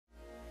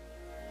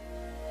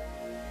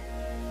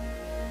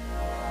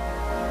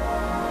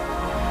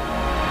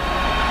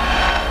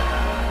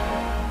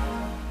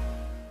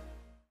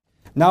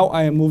Now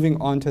I am moving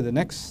on to the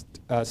next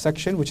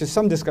section, which is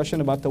some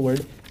discussion about the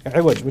word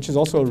iwaj, which is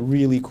also a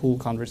really cool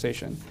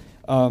conversation.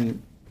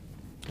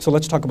 So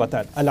let's talk about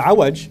that.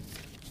 Al-awaj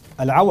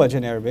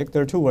in Arabic,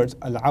 there are two words.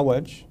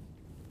 Al-awaj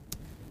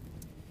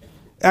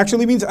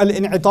actually means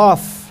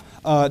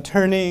al-in'itaf,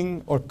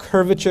 turning or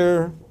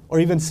curvature or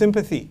even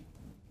sympathy.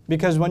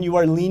 Because when you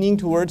are leaning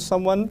towards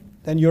someone,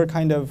 then you're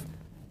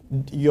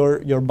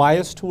you're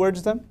biased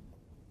towards them.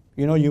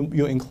 You know,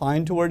 you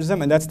incline towards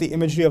them, and that's the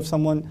imagery of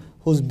someone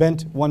who's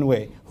bent one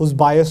way, who's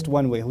biased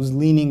one way, who's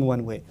leaning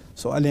one way.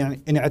 So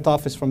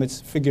al-in'itaf is from its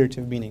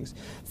figurative meanings.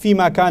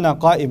 فِيمَا كَانَ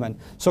قَائِمًا.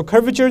 So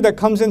curvature that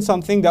comes in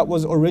something that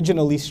was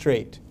originally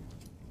straight.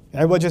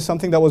 Iwaj is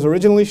something that was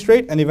originally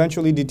straight and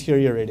eventually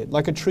deteriorated.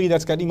 Like a tree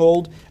that's getting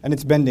old and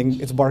it's bending,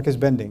 its bark is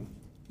bending.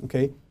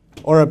 Okay?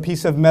 Or a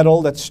piece of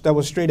metal that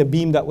was straight, a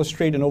beam that was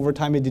straight, and over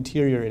time it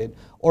deteriorated.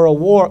 Or a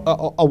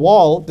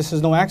wall, this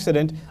is no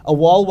accident, a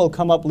wall will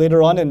come up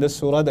later on in this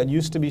surah that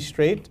used to be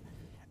straight,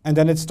 and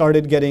then it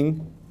started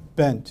getting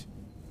bent.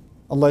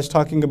 Allah is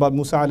talking about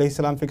Musa alayhi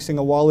salam fixing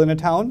a wall in a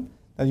town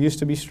that used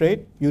to be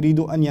straight. يُرِيدُ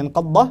أَن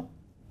يَنْقَضَّ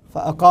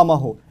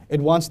فَأَقَامَهُ. It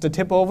wants to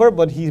tip over,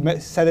 but he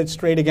set it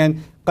straight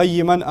again.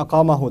 قَيِّمًا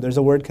أَقَامَهُ. There's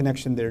a word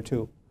connection there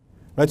too.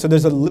 Right? So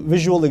there's a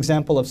visual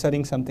example of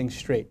setting something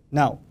straight.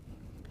 Now,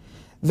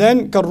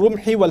 then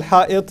كَالرُّمْحِ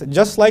وَالْحَائِطِ,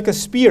 just like a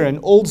spear, an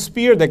old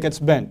spear that gets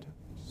bent.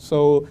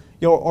 So,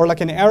 or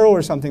like an arrow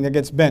or something that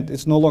gets bent.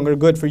 It's no longer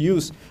good for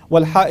use.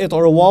 وَالْحَائِطِ,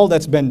 or a wall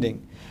that's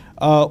bending.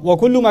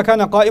 وَكُلُّ مَا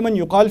كَانَ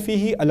قَائِمًا يُقَالْ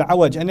فِيهِ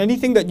الْعَوَجِ. And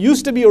anything that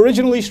used to be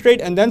originally straight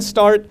and then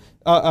starts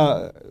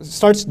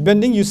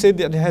bending, you say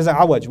that it has a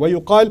awaj.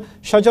 وَيُقَالْ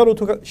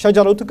شَجَرُتُكَ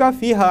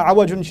فِيهَا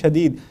عَوَجٌ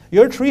شَدِيد.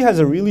 Your tree has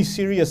a really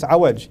serious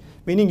awaj.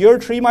 Meaning your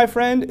tree, my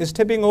friend, is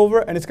tipping over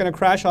and it's going to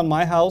crash on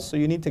my house, so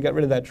you need to get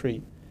rid of that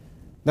tree.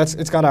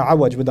 It's got a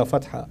awaj with a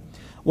fatha.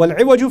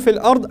 وَالْعِوَجُ فِي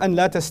الْأَرْضِ أَنْ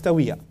لَا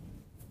تَسْتَوِيَ.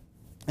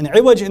 And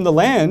iwaj in the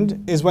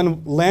land is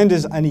when land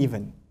is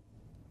uneven.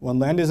 When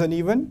land is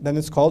uneven, then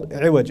it's called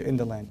iwaj in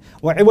the land.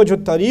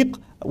 وَعِوَجُ الطَّرِيقِ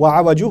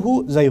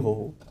وَعَوَجُهُ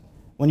زَيْغُهُ.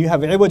 When you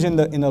have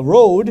iwaj in a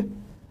road,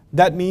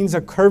 that means a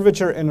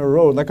curvature in a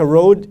road. Like a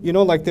road, you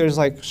know, like there's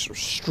like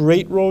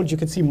straight roads, you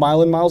can see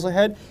miles and miles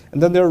ahead.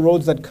 And then there are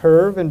roads that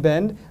curve and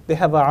bend. They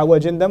have a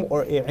awaj in them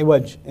or a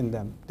iwaj in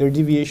them. Their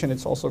deviation,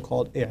 it's also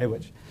called a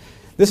iwaj.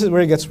 This is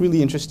where it gets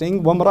really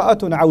interesting. وَامْرَأَةٌ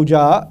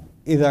عَوْجَاء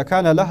إِذَا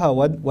كَانَ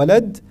لَهَا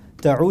وَلَدْ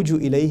تَعُوجُ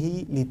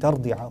إِلَيْهِ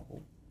لِتَرْضِعَهُ.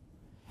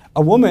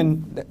 A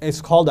woman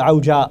is called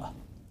awja.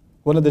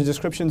 One of the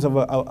descriptions of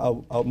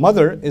a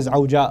mother is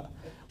awja.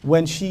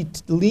 When she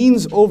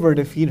leans over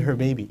to feed her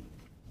baby.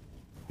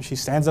 She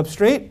stands up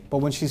straight, but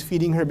when she's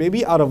feeding her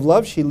baby, out of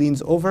love, she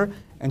leans over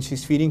and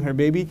she's feeding her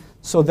baby.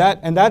 So that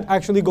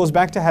actually goes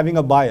back to having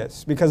a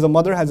bias, because the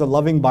mother has a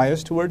loving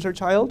bias towards her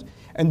child,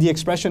 and the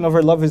expression of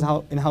her love is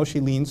in how she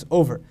leans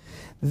over.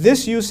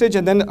 This usage,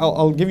 and then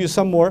I'll give you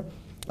some more.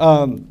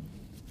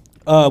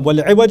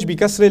 والعوج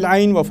بكسر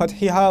العين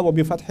وفتحها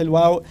وبفتح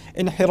الواو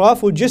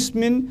انحراف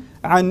جسم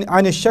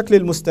عن الشكل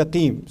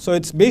المستقيم. So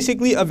it's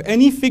basically of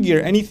any figure,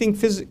 anything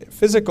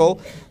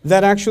physical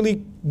that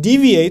actually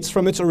deviates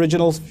from its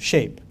original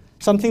shape.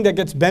 Something that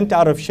gets bent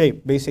out of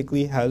shape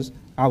basically has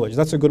awaj.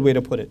 That's a good way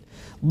to put it.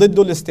 ضد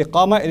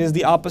الاستقامة, it is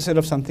the opposite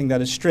of something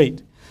that is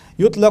straight.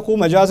 يطلق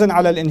مجازا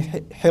على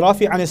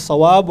الانحراف عن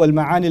الصواب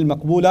والمعاني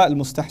المقبولة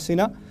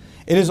المستحسنة.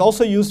 It is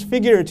also used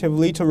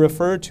figuratively to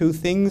refer to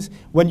things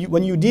when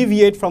you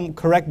deviate from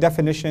correct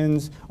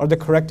definitions or the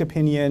correct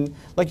opinion.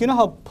 Like, you know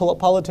how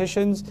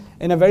politicians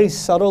in a very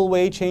subtle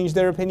way change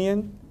their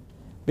opinion?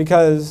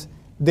 Because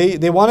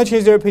they want to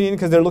change their opinion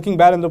because they're looking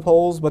bad in the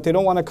polls, but they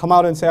don't want to come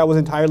out and say I was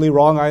entirely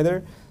wrong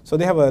either. So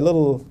they have a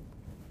little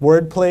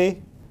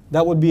wordplay.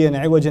 That would be an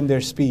iwaj in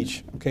their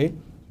speech, okay?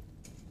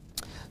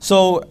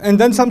 So, and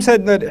then some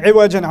said that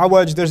iwaj and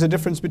awaj, there's a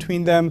difference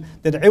between them.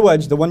 That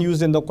iwaj, the one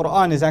used in the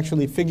Quran, is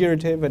actually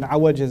figurative and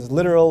awaj is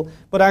literal.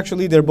 But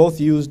actually they're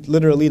both used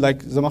literally, like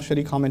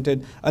Zamakhshari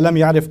commented, أَلَمْ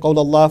يَعْرِفْ قَوْلَ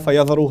اللَّهِ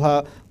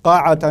فَيَذَرُهَا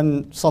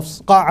قَاعًا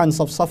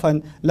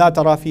صَفْصَفًا لَا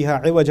تَرَى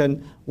فِيهَا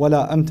عِوَجًا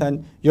وَلَا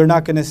أَمْتًا. You're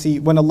not going to see,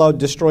 when Allah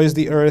destroys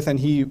the earth and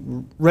He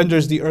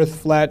renders the earth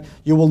flat,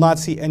 you will not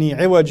see any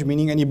iwaj,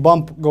 meaning any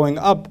bump going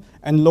up,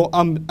 and lo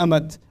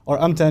amat or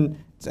amtan,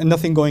 and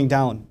nothing going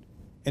down.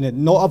 In it,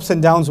 no ups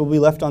and downs will be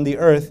left on the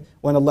earth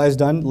when Allah is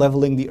done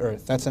leveling the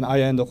earth. That's an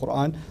ayah in the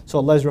Quran. So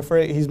Allah is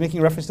He's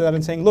making reference to that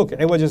and saying, look,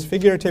 iwaj is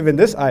figurative in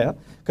this ayah,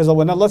 because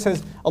when Allah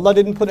says Allah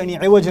didn't put any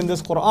iwaj in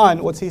this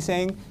Quran, what's He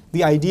saying?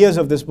 The ideas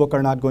of this book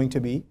are not going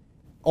to be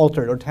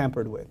altered or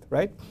tampered with,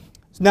 right?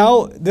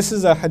 Now, this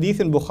is a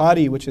hadith in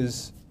Bukhari, which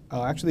is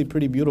actually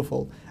pretty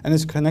beautiful and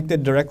is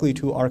connected directly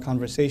to our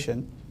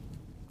conversation.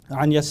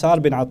 عن يسار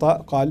بن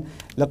عطاء قال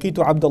لقيت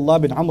عبد الله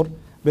بن عمرو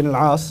بن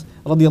العاص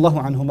رضي الله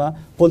عنهما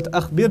قلت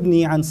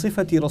أخبرني عن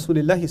صفة رسول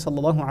الله صلى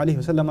الله عليه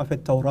وسلم في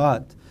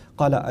التوراة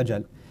قال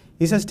أجل.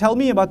 He says, tell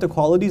me about the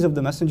qualities of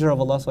the Messenger of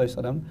Allah صلى الله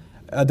عليه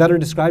وسلم that are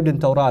described in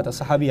Tawrat. A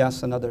Sahabi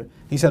asked another.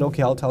 He said,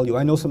 okay, I'll tell you.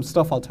 I know some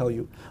stuff, I'll tell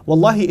you.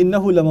 والله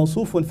إنه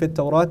لموصوف في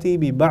التوراة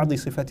ببعض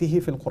صفته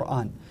في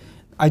القرآن.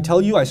 I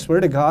tell you, I swear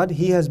to God,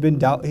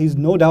 he's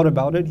no doubt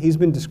about it. He's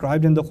been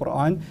described in the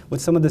Quran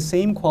with some of the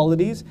same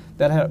qualities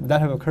that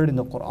have occurred in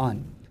the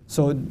Quran.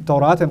 So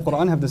Tawrat and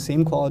Quran have the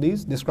same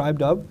qualities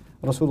described of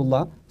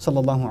Rasulullah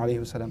sallallahu alayhi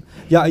wasallam.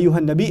 Ya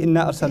ayyuhan nabi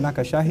inna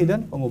arsalnaka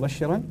shahidan wa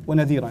mubashiran wa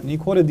nadhiran. And he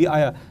quoted the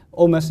ayah,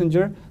 O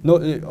messenger,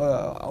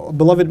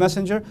 beloved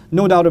messenger,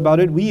 no doubt about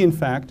it, we in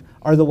fact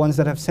are the ones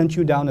that have sent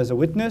you down as a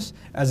witness,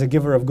 as a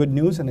giver of good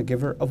news and a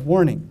giver of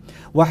warning.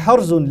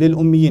 وَحَرْزٌ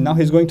لِلْأُمِّيِّينَ. Now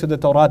he's going to the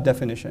Tawrat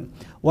definition.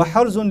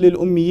 وَحَرْزٌ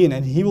لِلْأُمِّيِّينَ.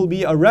 And he will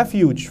be a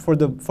refuge for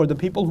the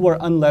people who are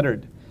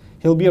unlettered.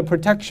 He'll be a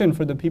protection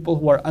for the people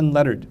who are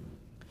unlettered.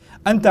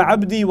 Anta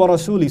abdi wa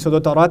rasuli. So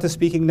the Tawrat is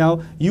speaking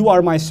now, you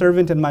are my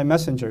servant and my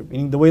messenger.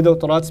 Meaning the way the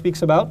Tawrat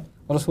speaks about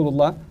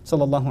Rasulullah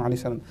sallallahu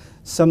alayhi wa sallam.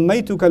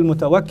 Sammaytuka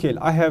al-mutawakkil.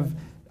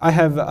 I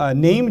have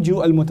named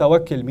you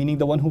al-mutawakkil, meaning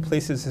the one who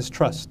places his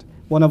trust.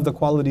 One of the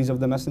qualities of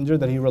the messenger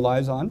that he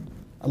relies on,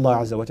 Allah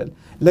Azza wa Jal.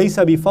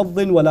 Laysa bi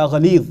faddin wala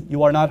ghalidh.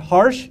 You are not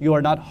harsh, you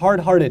are not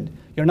hard-hearted.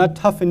 You're not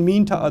tough and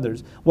mean to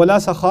others. Wala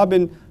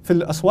sakhabin fil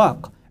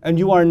aswaq. And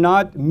you are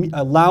not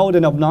loud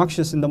and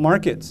obnoxious in the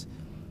markets.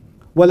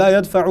 وَلَا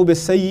يَدْفَعُ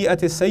بِالسَّيِّئَةِ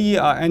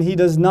السَّيِّئَةِ. And he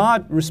does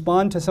not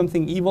respond to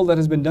something evil that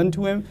has been done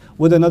to him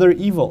with another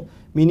evil.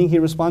 Meaning he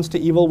responds to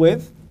evil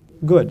with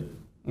good.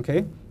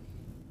 Okay?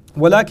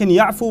 وَلَكِنْ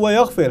يَعْفُ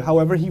وَيَغْفِرْ.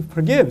 However, he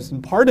forgives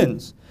and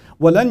pardons.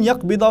 وَلَنْ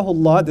يَقْبِضَهُ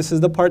اللَّهُ. This is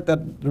the part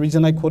that, the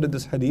reason I quoted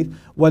this hadith.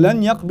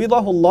 وَلَنْ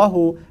يَقْبِضَهُ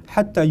اللَّهُ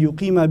حَتَّى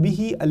يُقِيمَ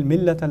بِهِ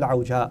الْمِلَّةَ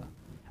الْعَوْجَاءَ.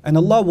 And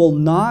Allah will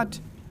not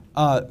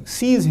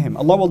seize him.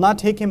 Allah will not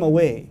take him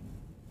away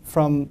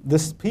from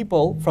this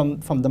people, from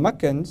the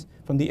Meccans,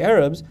 from the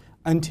Arabs,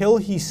 until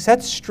he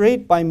sets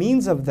straight by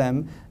means of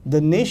them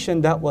the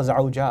nation that was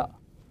Awja.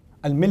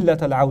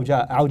 Al-Millat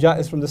al-Awja. Awja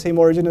is from the same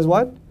origin as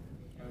what?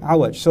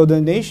 Awaj. So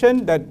the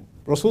nation that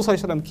Rasul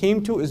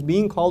came to is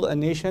being called a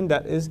nation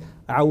that is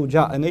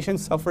Awja, a nation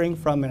suffering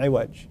from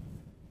Iwaj.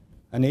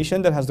 A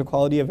nation that has the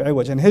quality of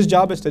Iwaj. And his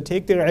job is to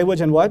take their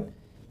Iwaj and what?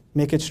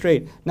 Make it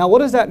straight. Now what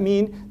does that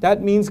mean?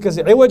 That means, because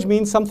Iwaj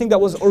means something that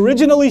was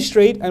originally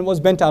straight and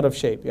was bent out of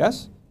shape,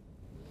 yes?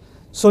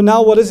 So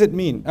now what does it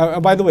mean?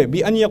 By the way,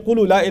 بِأَنْ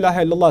يَقُولُوا لَا إِلَهَ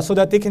إِلَّا اللَّهِ. So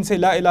that they can say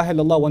La ilaha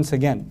illallah once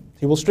again.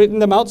 He will straighten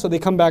them out so they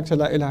come back to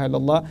La ilaha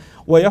illallah.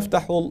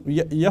 وَيَفْتَحُ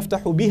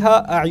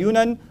بِهَا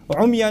أَعْيُنًا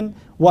وَعُمْيًا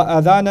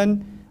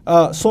وَأَذَانًا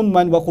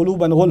صُمًّا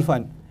وَقُلُوبًا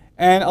غُلْفًا.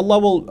 And Allah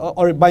will,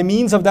 or by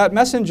means of that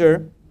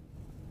messenger,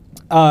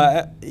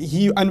 by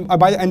means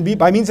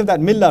of that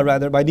millah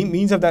rather, by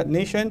means of that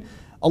nation,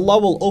 Allah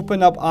will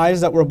open up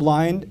eyes that were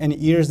blind and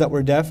ears that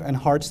were deaf and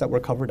hearts that were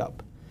covered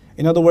up.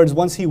 In other words,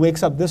 once he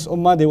wakes up this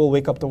ummah, they will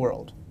wake up the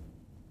world.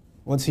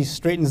 Once he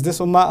straightens this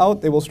ummah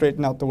out, they will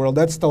straighten out the world.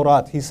 That's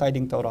Tawrat. He's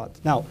citing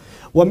Tawrat. Now,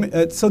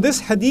 so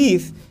this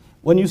hadith,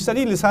 when you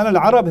study Lisan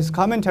al-Arab, his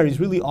commentary is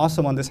really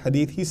awesome on this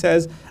hadith. He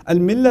says,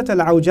 Al-Millat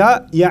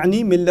al-Awja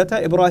يعني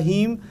ملة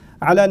إبراهيم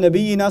على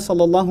نبينا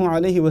صلى الله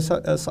عليه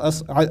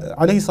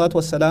الصلاة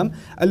والسلام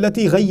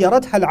التي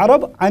غيرتها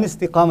العرب عن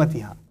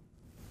استقامتها.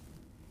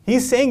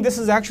 He's saying this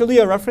is actually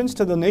a reference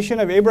to the nation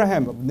of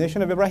Abraham, the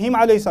nation of Ibrahim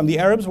alayhi salam. The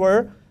Arabs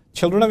were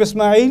children of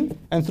Ismail,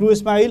 and through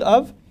Ismail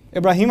of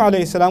Ibrahim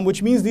alayhi salam,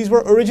 which means these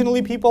were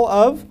originally people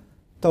of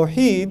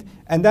Tawheed,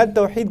 and that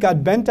Tawheed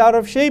got bent out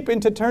of shape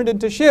turned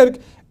into shirk,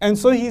 and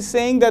so he's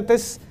saying that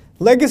this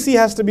legacy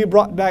has to be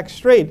brought back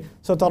straight.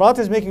 So Tawrat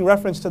is making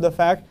reference to the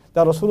fact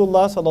that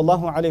Rasulullah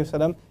sallallahu alayhi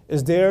wasallam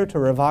is there to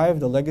revive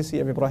the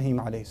legacy of Ibrahim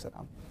alayhi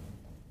salam,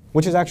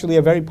 which is actually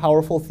a very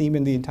powerful theme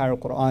in the entire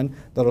Quran.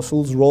 The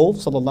Rasul's role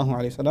sallallahu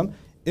alayhi wasallam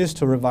is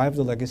to revive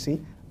the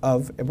legacy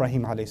of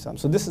Ibrahim alayhi salam.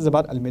 So this is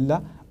about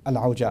al-millah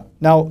al-awja.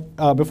 Now,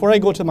 before I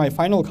go to my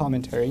final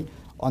commentary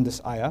on this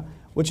ayah,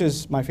 which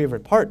is my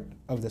favorite part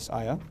of this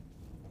ayah,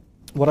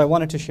 what I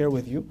wanted to share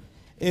with you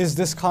is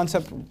this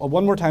concept,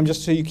 one more time,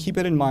 just so you keep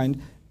it in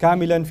mind,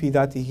 كَامِلًا فِي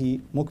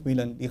ذَاتِهِ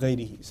مُكْمِلًا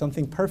لِغَيْرِهِ.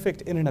 Something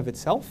perfect in and of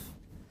itself,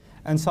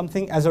 and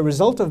something as a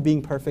result of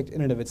being perfect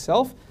in and of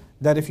itself,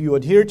 that if you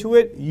adhere to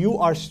it, you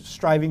are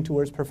striving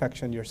towards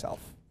perfection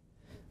yourself.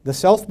 The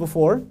self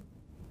before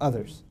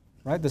others,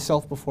 right? The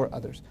self before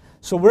others.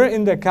 So we're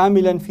in the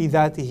kamilan fi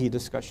dhatihi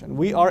discussion.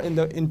 We are in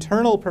the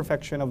internal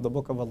perfection of the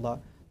Book of Allah.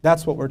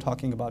 That's what we're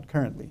talking about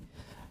currently.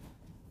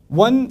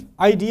 One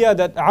idea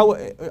that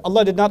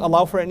Allah did not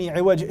allow for any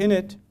iwaj in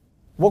it,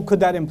 what could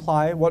that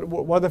imply? What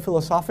are the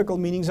philosophical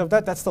meanings of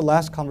that? That's the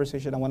last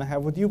conversation I want to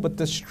have with you. But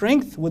the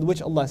strength with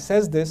which Allah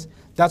says this,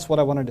 that's what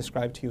I want to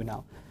describe to you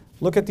now.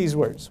 Look at these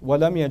words.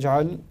 وَلَمْ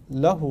يَجْعَلْ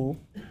لَهُ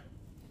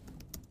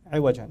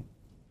عِوَجًا.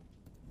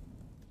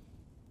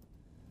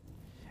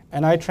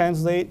 And I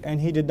translate,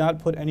 and he did not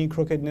put any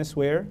crookedness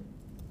where?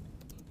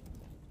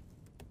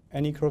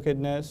 Any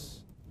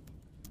crookedness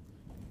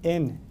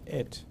in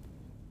it.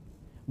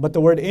 But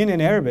the word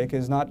in Arabic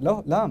is not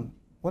lam.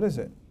 What is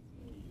it?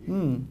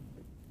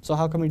 So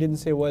how come he didn't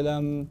say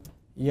وَلَمْ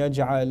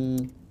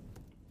يَجْعَلْ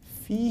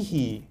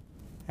فِيهِ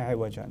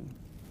عِوَجًا?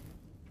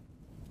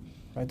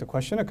 Right, the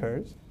question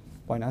occurs,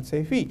 why not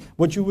say fi?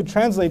 Which you would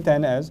translate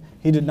then as,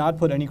 he did not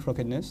put any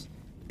crookedness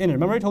in it.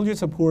 Remember I told you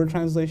it's a poor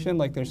translation,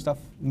 like there's stuff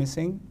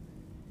missing?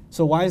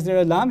 So why is there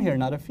a lam here,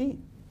 not a fi?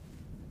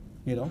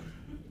 You know?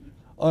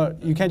 Or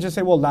you can't just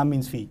say, well, lam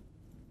means fi.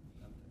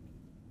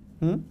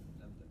 No,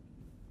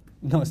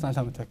 it's not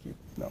lam ta'kid.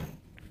 No.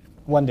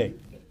 One day.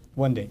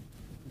 One day.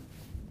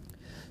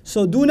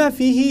 So دون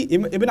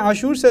فيه, Ibn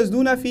Ashur says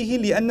دون فيه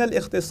لأن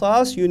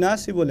الاختصاص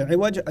يناسب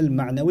العوج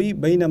المعنوي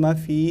بينما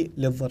في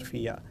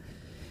للظرفية.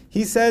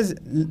 He says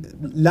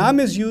lam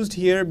is used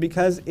here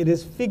because it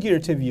is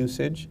figurative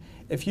usage.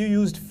 If you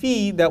used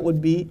fi, that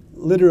would be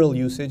literal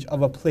usage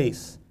of a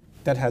place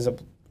that has a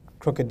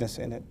crookedness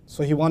in it.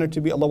 So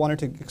Allah wanted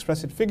to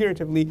express it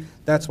figuratively,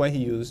 that's why he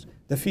used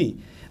the fi.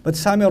 But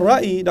Samir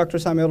Ra'i, Dr.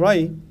 Samir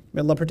Ra'i,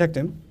 may Allah protect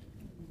him,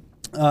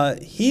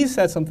 he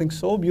said something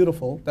so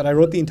beautiful that I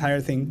wrote the entire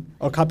thing,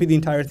 or copied the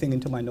entire thing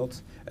into my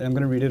notes, and I'm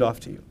going to read it off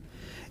to you.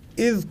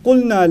 إذ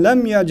قلنا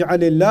لم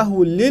يجعل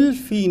الله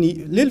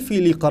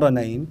للفيل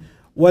قرنين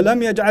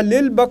ولم يجعل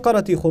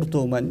للبقرة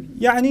خرطوما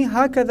يعني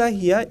هكذا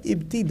هي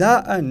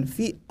ابتداء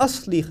في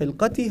أصل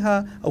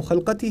خلقتها أو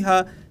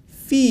خلقتها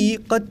في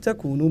قد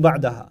تكون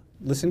بعدها.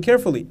 Listen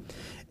carefully.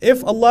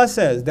 If Allah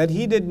says that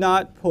He did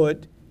not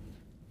put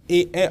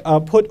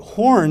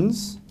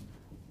horns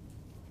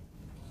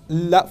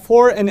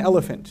for an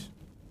elephant,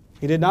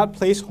 He did not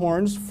place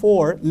horns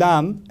for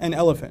lam, an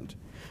elephant,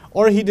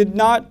 or He did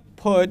not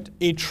put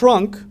a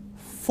trunk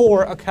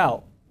for a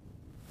cow.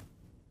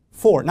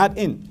 For, not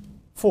in,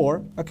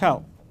 for a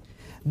cow.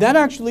 That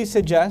actually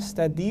suggests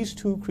that these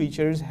two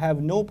creatures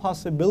have no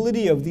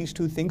possibility of these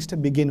two things to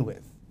begin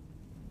with.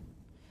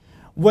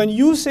 When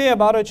you say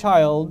about a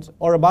child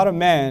or about a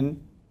man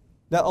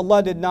that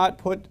Allah did not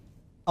put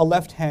a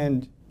left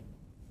hand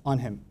on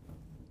him,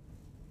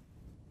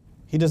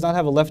 he does not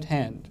have a left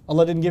hand,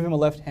 Allah didn't give him a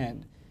left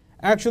hand,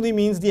 actually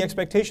means the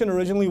expectation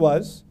originally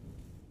was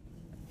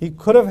he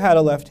could have had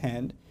a left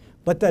hand,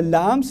 but the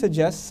lam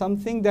suggests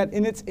something that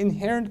in its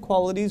inherent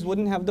qualities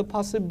wouldn't have the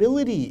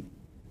possibility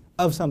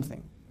of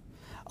something.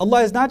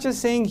 Allah is not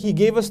just saying He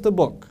gave us the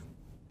book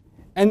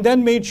and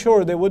then made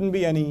sure there wouldn't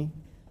be any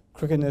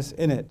crookedness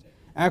in it.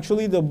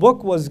 Actually, the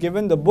book was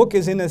given, the book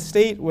is in a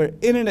state where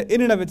in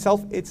and of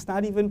itself, it's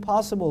not even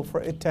possible for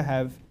it to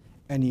have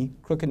any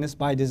crookedness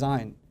by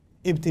design.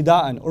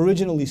 Ibtida'an,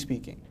 originally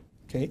speaking.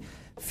 Okay?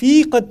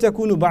 Fi qad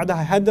takunu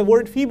ba'daha. Had the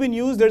word fi been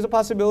used, there's a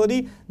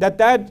possibility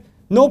that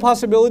no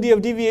possibility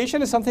of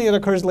deviation is something that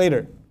occurs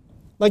later.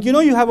 Like, you know,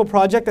 you have a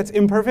project that's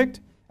imperfect,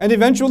 and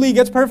eventually it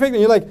gets perfect,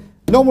 and you're like,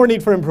 no more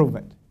need for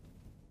improvement.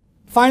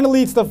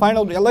 Finally, it's the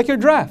final, like your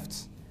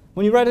drafts.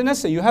 When you write an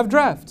essay, you have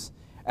drafts.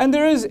 And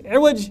there is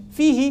iwaj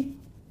fihi.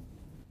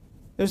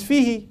 There's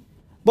fihi.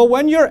 But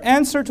when your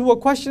answer to a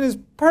question is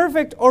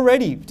perfect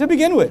already, to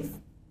begin with,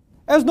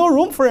 there's no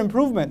room for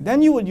improvement,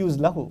 then you would use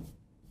lahu.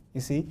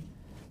 You see?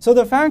 So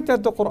the fact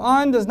that the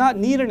Quran does not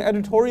need an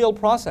editorial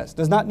process,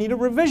 does not need a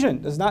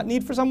revision, does not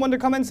need for someone to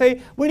come and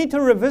say, we need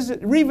to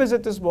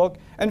revisit this book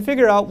and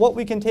figure out what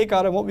we can take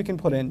out and what we can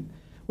put in.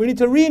 We need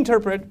to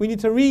reinterpret, we need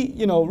to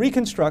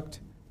reconstruct,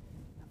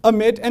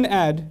 omit and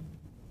add.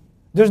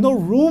 There's no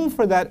room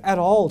for that at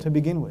all to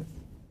begin with.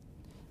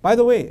 By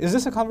the way, is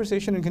this a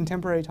conversation in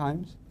contemporary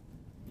times?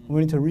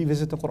 We need to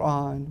revisit the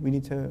Quran, we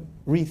need to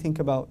rethink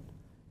about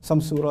some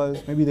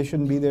surahs, maybe they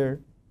shouldn't be there.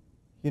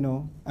 You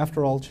know,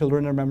 after all,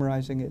 children are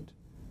memorizing it.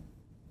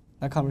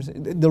 That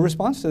conversation. The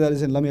response to that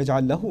is in لم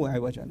يجعل له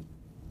عوجا.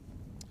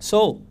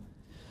 So,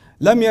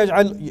 لم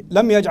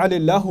يجعل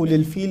الله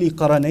للفيل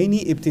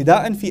قرنين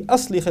ابتداء في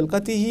أصل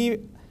خلقته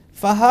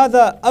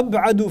فهذا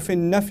أبعد في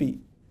النفي.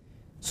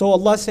 So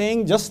Allah is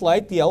saying, just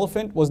like the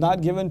elephant was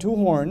not given two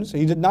horns,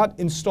 He did not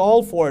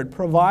install for it,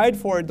 provide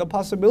for it the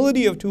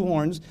possibility of two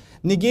horns,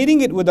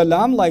 negating it with a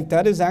lam like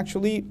that is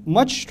actually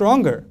much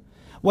stronger.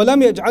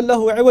 وَلَمْ يَجْعَلْ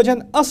لَهُ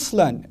عِوَجًا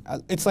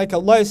أَصْلًا. It's like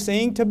Allah is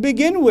saying to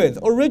begin with,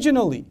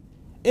 originally.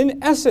 In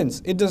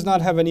essence, it does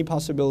not have any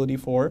possibility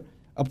for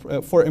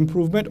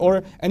improvement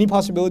or any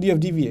possibility of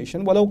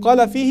deviation. وَلَوْ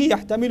قَالَ فِيهِ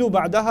يَحْتَمِلُ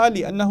بَعْدَهَا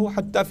لِأَنَّهُ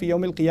حَتَّى فِي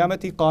يَوْمِ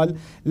الْقِيَامَةِ قَالَ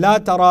لَا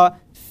تَرَى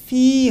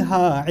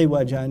فِيهَا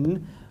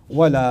عِوَجًا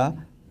وَلَا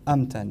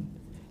أَمْتًا.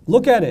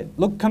 Look at it.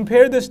 Look,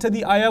 compare this to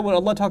the ayah where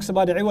Allah talks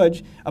about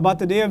iwaj, about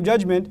the day of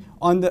judgment,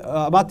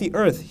 about the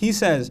earth. He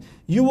says,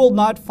 you will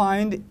not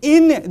find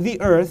in the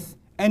earth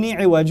any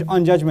iwaj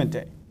on judgment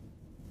day.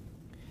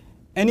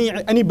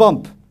 Any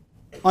bump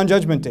on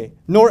judgment day,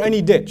 nor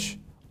any ditch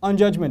on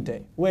judgment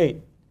day.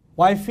 Wait,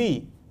 why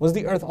fi? Was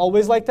the earth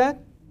always like that?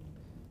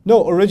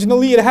 No,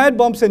 originally it had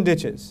bumps and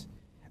ditches.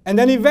 And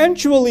then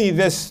eventually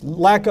this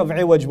lack of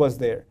iwaj was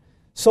there.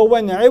 So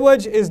when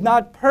iwaj is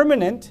not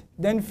permanent,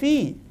 then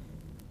fi.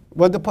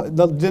 When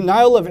the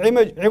denial of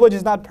iwaj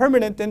is not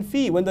permanent, then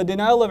fi. When the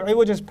denial of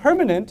iwaj is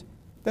permanent,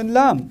 then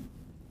lam.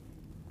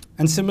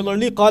 And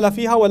similarly, قال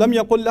فيها ولم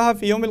يقل لها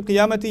في يوم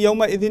القيامة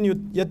يومئذ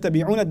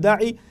يتبعون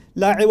الداعي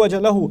لا عوج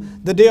له.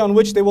 The day on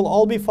which they will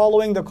all be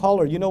following the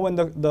caller. You know when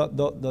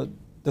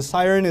the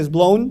siren is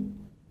blown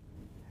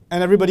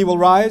and everybody will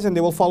rise and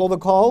they will follow the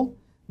call?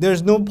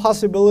 There's no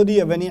possibility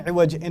of any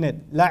iwaj in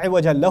it. لا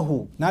عوج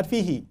له. Not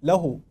fihi,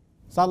 lahu.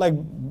 It's not like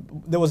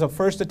there was a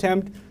first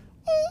attempt,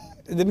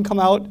 it didn't come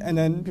out, and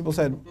then people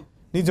said,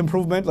 needs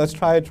improvement, let's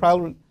try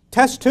trial.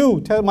 Test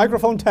 2,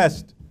 microphone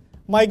test,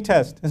 mic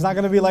test. It's not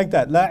going to be like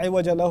that. لا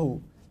عوج له.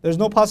 There's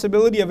no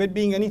possibility of it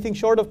being anything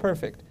short of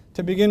perfect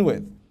to begin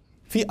with.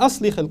 في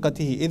أصل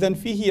خلقته إذن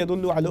فيه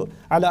يدل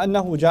على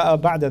أنه جاء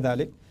بعد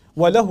ذلك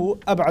وله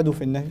أبعد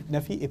في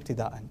النفي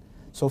ابتداءً.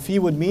 So fi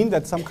would mean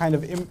that some kind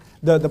of,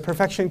 the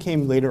perfection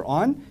came later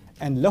on,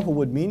 and lahu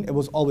would mean it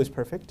was always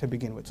perfect to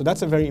begin with. So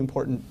that's a very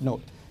important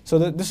note. So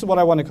this is what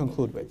I want to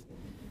conclude with.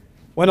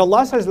 When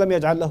Allah says, لَمْ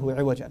يَجْعَلْ لَهُ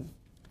عِوَجًا,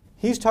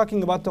 He's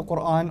talking about the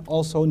Quran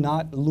also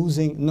not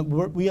losing,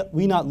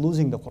 we not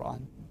losing the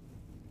Quran.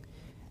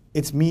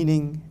 Its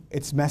meaning,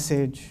 its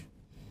message,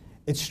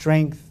 its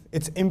strength,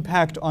 its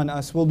impact on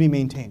us will be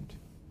maintained.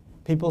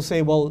 People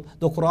say, well,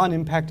 the Quran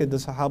impacted the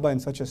Sahaba in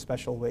such a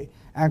special way.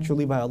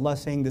 Actually, by Allah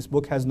saying this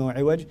book has no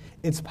iwaj,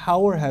 its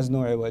power has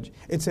no iwaj,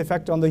 its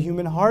effect on the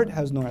human heart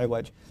has no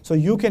iwaj. So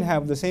you can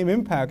have the same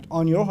impact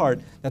on your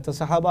heart that the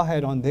Sahaba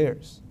had on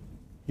theirs.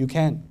 You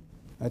can.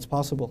 It's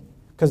possible.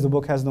 Because the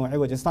book has no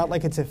iwaj. It's not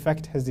like its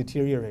effect has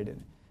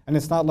deteriorated. And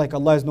it's not like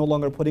Allah is no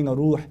longer putting a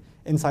ruh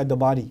inside the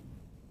body.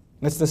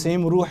 It's the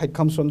same ruh, it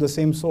comes from the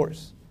same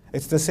source.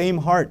 It's the same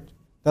heart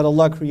that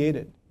Allah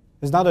created.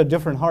 It's not a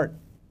different heart.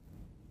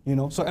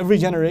 So every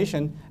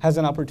generation has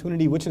an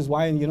opportunity, which is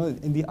why, in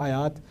the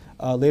ayat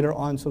later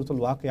on, Surah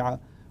Al-Waqi'ah,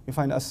 we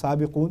find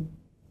as-sabiqun,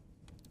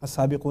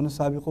 as-sabiqun,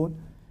 as-sabiqun.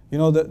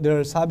 There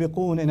are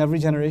sabiqun in every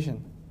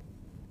generation.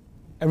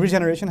 Every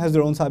generation has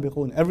their own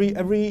sabiqun.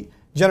 Every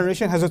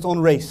generation has its own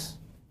race.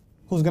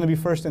 Who's going to be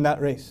first in that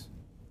race?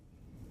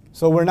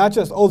 So we're not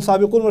just,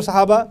 sabiqun were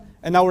sahaba,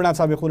 and now we're not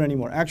sabiqun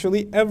anymore.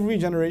 Actually, every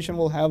generation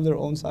will have their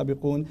own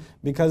sabiqun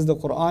because the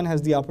Quran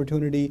has the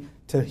opportunity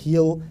to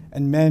heal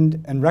and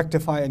mend and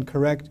rectify and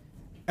correct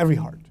every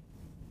heart.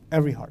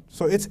 Every heart.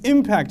 So its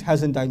impact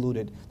hasn't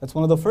diluted. That's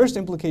one of the first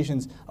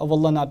implications of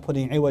Allah not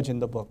putting iwaj in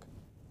the book.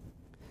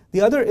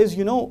 The other is,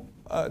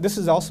 this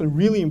is also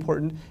really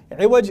important.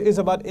 Iwaj is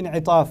about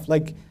in'itaf.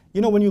 Like,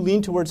 when you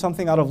lean towards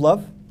something out of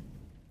love.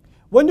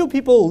 When do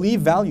people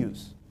leave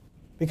values?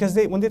 Because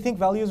when they think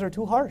values are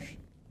too harsh.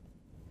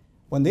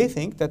 When they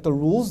think that the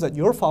rules that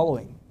you're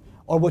following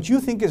or what you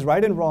think is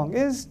right and wrong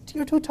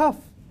you're too tough.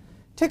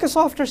 Take a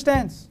softer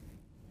stance.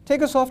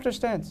 Take a softer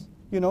stance.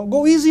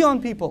 Go easy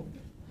on people.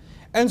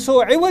 And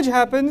so iwaj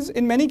happens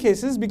in many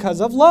cases because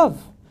of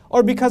love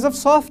or because of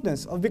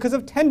softness or because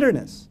of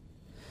tenderness.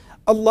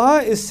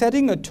 Allah is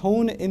setting a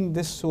tone in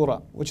this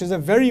surah, which is a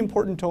very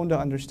important tone to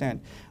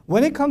understand.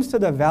 When it comes to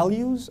the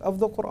values of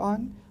the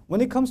Quran,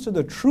 when it comes to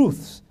the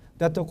truths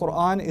that the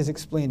Quran is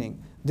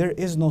explaining, there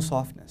is no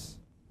softness.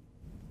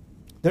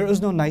 There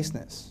is no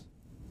niceness.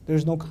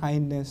 There's no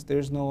kindness.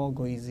 There's no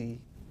go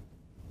easy.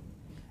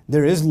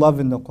 There is love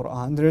in the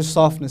Quran. There is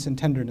softness and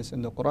tenderness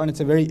in the Quran.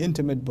 It's a very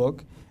intimate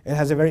book. It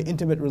has a very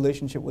intimate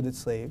relationship with its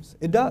slaves.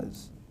 It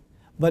does.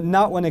 But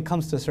not when it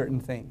comes to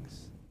certain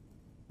things.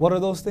 What are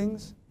those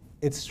things?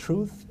 Its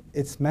truth,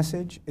 its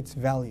message, its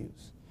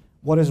values.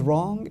 What is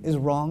wrong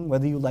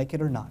whether you like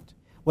it or not.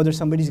 Whether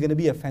somebody's going to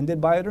be offended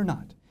by it or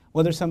not.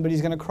 Whether somebody's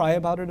going to cry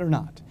about it or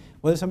not.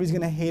 Whether somebody's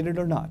going to hate it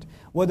or not.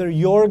 Whether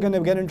you're going to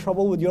get in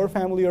trouble with your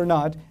family or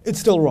not, it's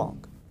still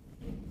wrong.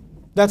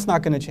 That's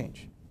not going to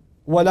change.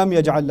 وَلَمْ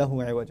يَجْعَلْ لَهُ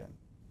عِوَجًا.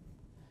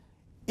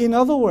 In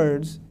other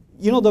words,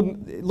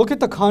 look at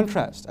the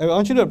contrast. I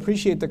want you to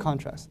appreciate the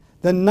contrast.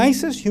 The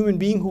nicest human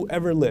being who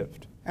ever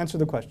lived. Answer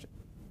the question.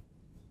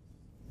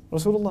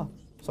 Rasulullah.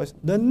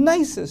 The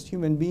nicest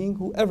human being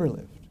who ever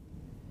lived.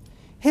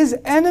 His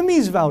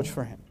enemies vouch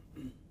for him.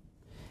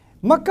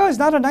 Makkah is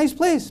not a nice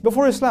place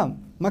before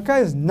Islam. Makkah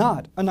is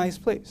not a nice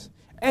place.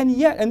 And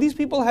these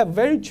people have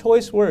very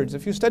choice words.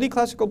 If you study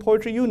classical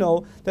poetry, you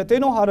know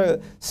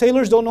that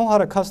sailors don't know how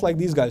to cuss like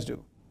these guys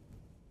do.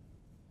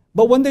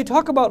 But when they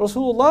talk about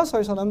Rasulullah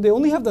ﷺ, they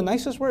only have the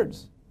nicest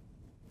words.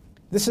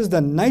 This is the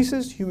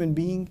nicest human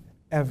being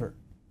ever.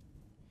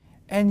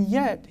 And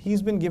yet,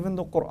 he's been given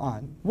the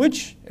Quran,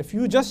 which, if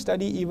you just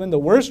study even the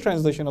worst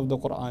translation of the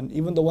Quran,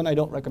 even the one I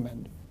don't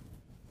recommend,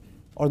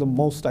 or the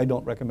most I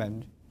don't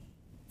recommend,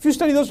 if you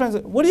study those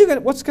translations,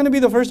 what's going to be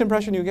the first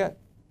impression you get?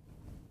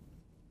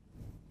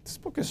 This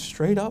book is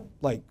straight up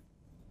like,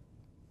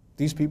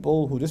 these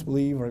people who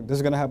disbelieve, or this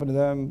is going to happen to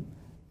them,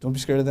 don't be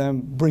scared of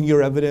them, bring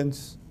your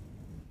evidence,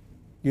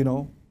 Isn't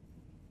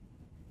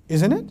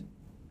it?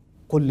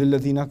 قُلْ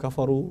لِلَّذِينَ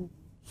كَفَرُوا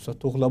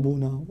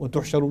سَتُغْلَبُونَ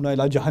وَتُحْشَرُونَ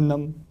إِلَى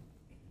جَهَنَّمَ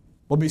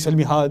وَبِئْسَ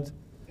الْمِهَادُ.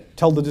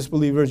 Tell the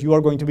disbelievers, you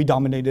are going to be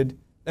dominated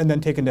and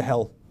then taken to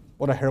hell.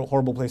 What a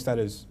horrible place that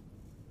is.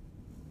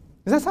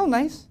 Does that sound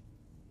nice?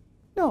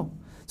 No.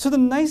 So the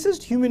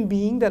nicest human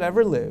being that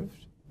ever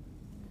lived,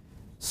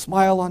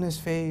 smile on his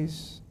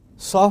face,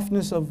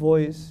 softness of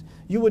voice,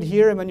 you would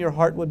hear him and your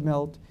heart would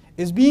melt,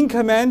 is being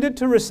commanded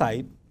to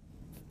recite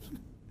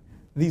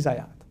these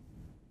ayat.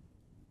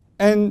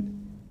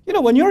 And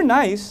when you're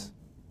nice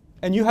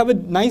and you have a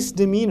nice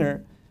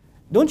demeanor,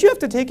 don't you have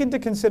to take into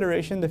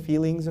consideration the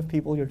feelings of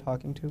people you're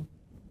talking to?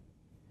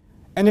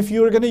 And if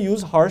you're going to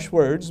use harsh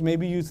words,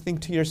 maybe you think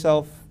to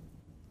yourself,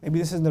 maybe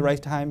this isn't the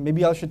right time,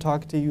 maybe I should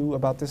talk to you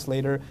about this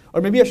later,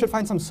 or maybe I should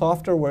find some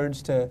softer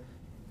words to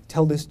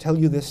tell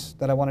you this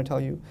that I want to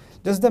tell you?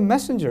 Does the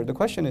messenger, the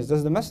question is,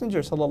 does the messenger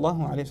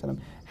sallallahu alaihi wasallam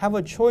have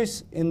a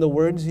choice in the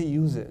words he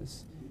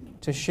uses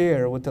to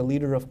share with the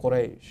leader of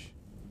Quraysh?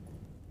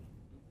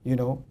 You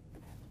know,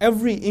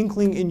 every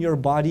inkling in your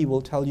body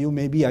will tell you,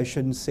 maybe I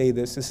shouldn't say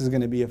this is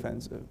going to be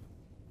offensive.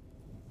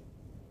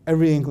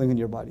 Every inkling in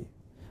your body.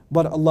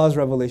 But Allah's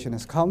revelation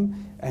has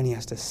come and He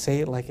has to say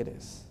it like it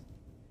is.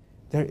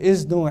 There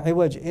is no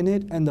iwaj in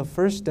it, and the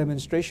first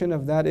demonstration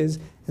of that is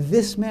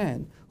this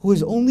man, who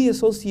is only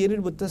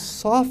associated with the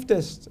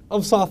softest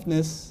of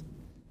softness,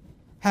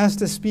 has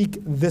to speak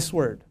this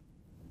word,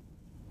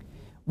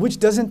 which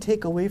doesn't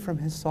take away from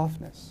his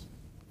softness.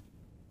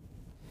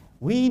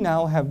 We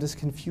now have this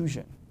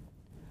confusion.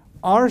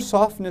 Our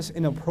softness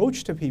in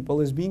approach to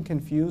people is being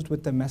confused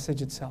with the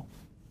message itself.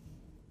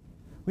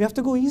 We have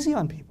to go easy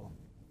on people.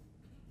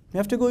 We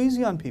have to go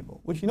easy on people,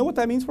 which, you know what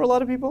that means for a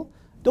lot of people?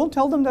 Don't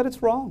tell them that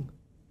it's wrong.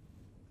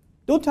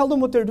 Don't tell them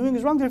what they're doing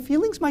is wrong. Their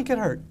feelings might get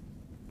hurt.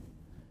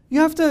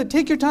 You have to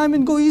take your time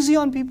and go easy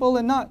on people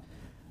and not,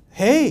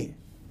 hey,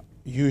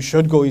 you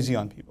should go easy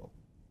on people.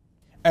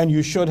 And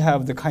you should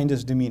have the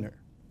kindest demeanor.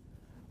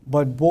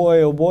 But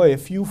boy, oh boy,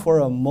 if you for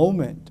a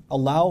moment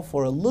allow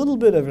for a little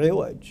bit of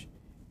iwaj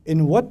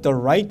in what the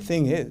right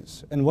thing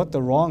is and what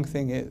the wrong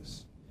thing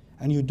is,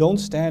 and you don't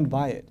stand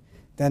by it,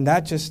 then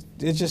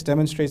it just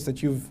demonstrates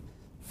that you've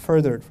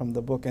furthered from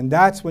the book. And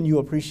that's when you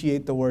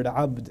appreciate the word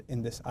abd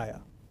in this ayah.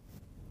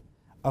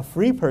 A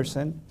free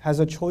person has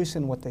a choice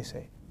in what they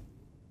say.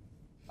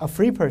 A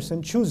free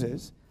person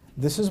chooses,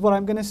 this is what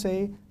I'm going to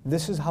say,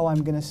 this is how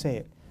I'm going to say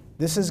it.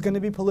 This is going to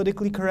be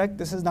politically correct,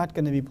 this is not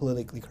going to be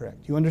politically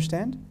correct. You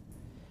understand?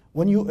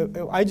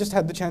 I just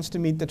had the chance to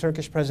meet the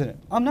Turkish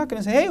president. I'm not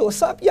going to say, hey,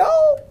 what's up, yo?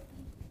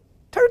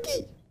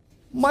 Turkey,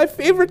 my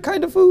favorite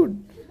kind of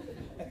food.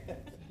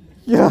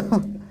 Yeah,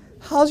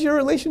 how's your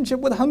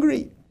relationship with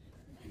Hungary?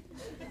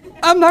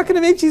 I'm not going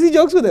to make cheesy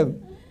jokes with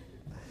him.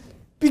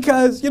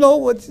 Because,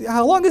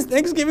 how long is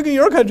Thanksgiving in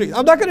your country?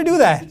 I'm not going to do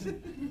that.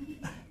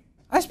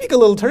 I speak a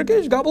little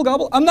Turkish, gobble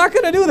gobble. I'm not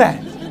going to do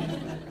that.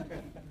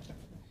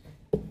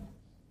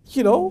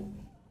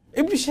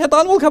 Ibn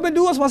Shaitan will come and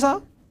do us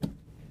masa.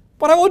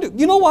 But I won't do.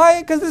 You know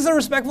why? Because this is a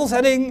respectful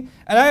setting,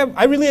 and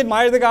I really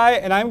admire the guy,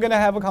 and I'm going to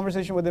have a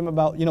conversation with him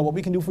about, what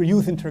we can do for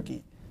youth in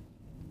Turkey.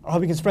 Or how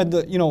we can spread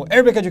the,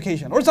 Arabic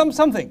education, or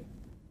something,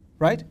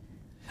 right?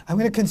 I'm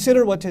going to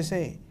consider what to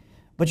say.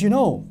 But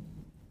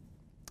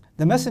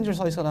the Messenger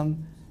ﷺ,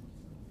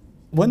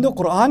 when the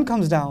Quran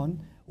comes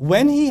down,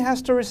 when he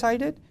has to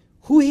recite it,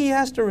 who he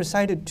has to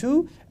recite it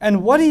to,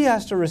 and what he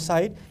has to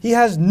recite, he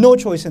has no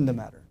choice in the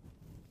matter.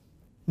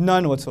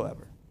 None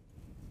whatsoever.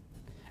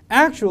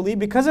 Actually,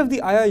 because of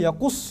the ayah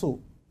yaqussu,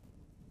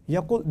 the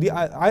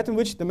ayat in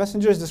which the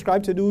Messenger is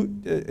described to do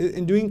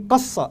in doing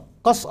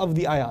qas of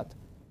the ayat,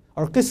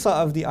 or qissa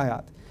of the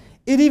ayat,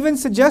 it even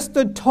suggests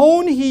the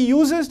tone he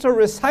uses to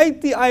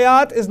recite the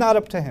ayat is not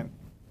up to him.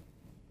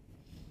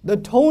 The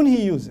tone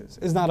he uses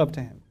is not up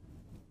to him.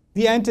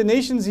 The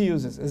intonations he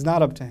uses is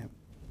not up to him.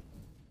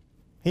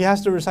 He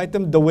has to recite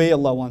them the way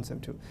Allah wants him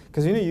to.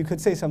 Because you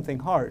could say something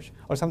harsh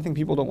or something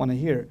people don't want to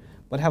hear,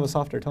 but have a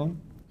softer tone.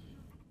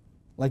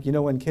 Like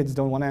when kids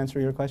don't want to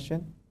answer your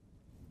question.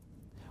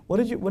 What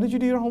did you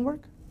do your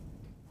homework?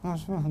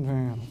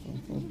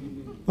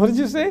 What did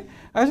you say?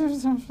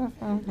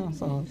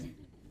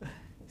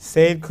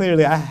 Say it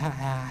clearly. I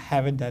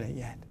haven't done it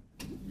yet.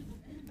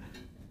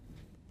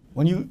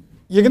 When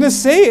you're going to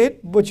say it,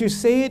 but you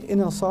say it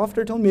in a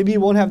softer tone, maybe it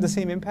won't have the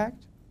same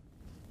impact.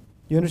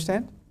 You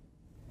understand?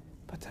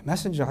 But the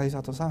Messenger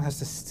ﷺ has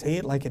to say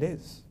it like it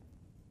is.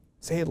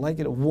 Say it like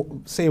it is.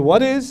 Say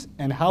what is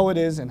and how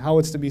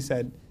it's to be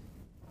said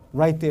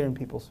right there in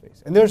people's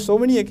face. And there are so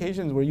many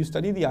occasions where you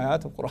study the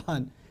ayat of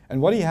Quran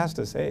and what he has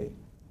to say.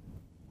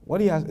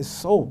 What he has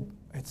is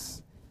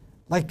it's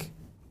like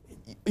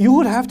you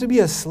would have to be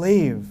a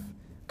slave,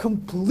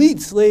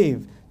 complete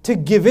slave, to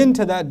give in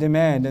to that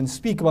demand and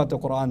speak about the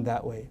Quran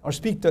that way, or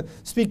speak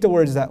the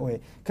words that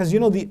way. Because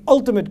the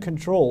ultimate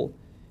control,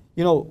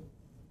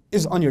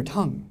 is on your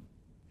tongue.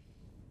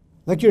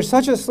 Like you're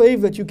such a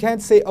slave that you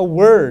can't say a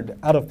word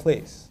out of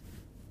place,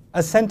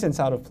 a sentence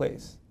out of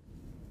place.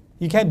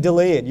 You can't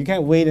delay it. You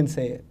can't wait and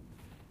say it.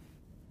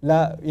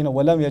 لا,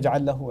 وَلَمْ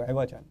يَجْعَلْ لَهُ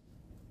عِوَجًا.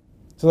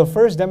 So the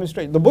first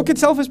demonstration, the book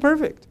itself is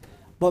perfect,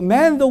 but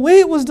man, the way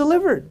it was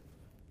delivered,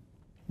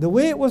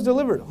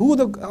 who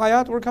the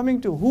ayat were coming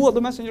to, who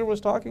the Messenger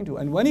was talking to,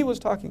 and when he was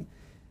talking,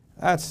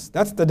 that's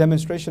the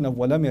demonstration of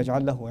وَلَمْ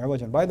يَجْعَلْ لَهُ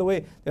عِوَجًا. By the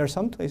way, there are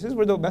some places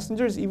where the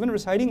Messenger is even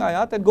reciting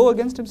ayat that go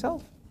against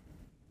himself.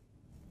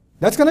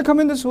 That's going to come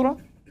in the surah.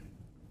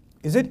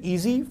 Is it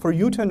easy for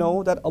you to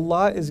know that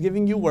Allah is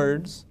giving you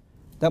words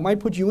that might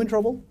put you in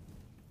trouble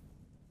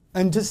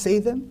and to say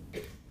them?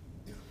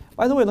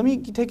 By the way, let me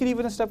take it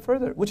even a step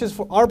further, which is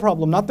for our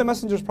problem, not the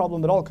Messenger's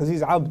problem at all, because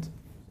he's abd.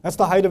 That's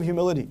the height of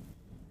humility.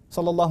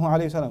 Sallallahu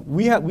alayhi wa sallam.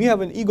 We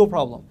have an ego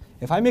problem.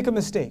 If I make a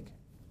mistake,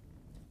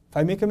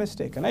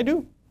 and I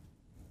do,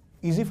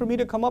 easy for me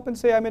to come up and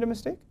say I made a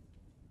mistake?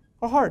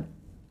 Or hard?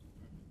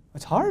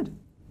 It's hard.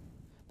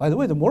 By the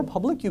way, the more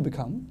public you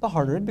become, the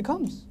harder it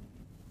becomes.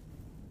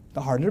 The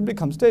harder it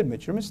becomes to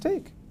admit your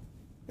mistake.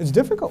 It's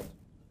difficult.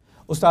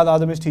 Ustad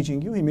Adam is teaching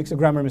you, he makes a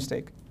grammar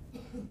mistake.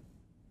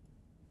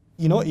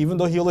 You know, even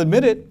though he'll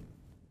admit it,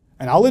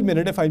 and I'll admit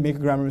it if I make a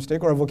grammar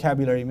mistake or a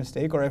vocabulary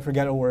mistake or I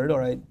forget a word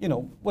or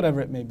whatever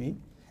it may be.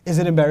 Is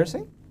it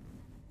embarrassing?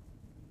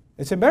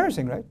 It's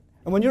embarrassing, right?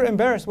 And when you're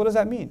embarrassed, what does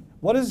that mean?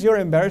 What does your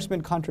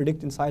embarrassment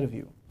contradict inside of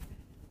you?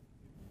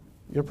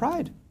 Your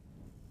pride,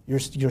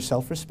 your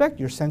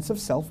self-respect, your sense of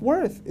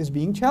self-worth is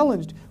being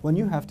challenged when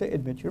you have to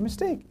admit your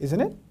mistake,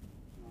 isn't it?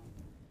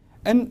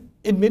 And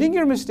admitting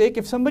your mistake,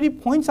 if somebody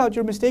points out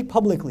your mistake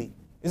publicly,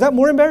 is that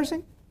more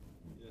embarrassing?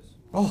 Yes.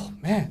 Oh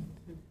man,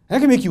 that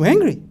can make you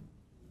angry.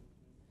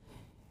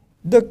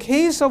 The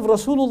case of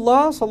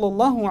Rasulullah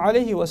sallallahu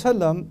alaihi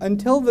wasallam,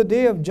 until the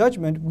day of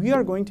judgment, we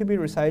are going to be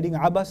reciting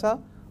Abasa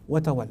wa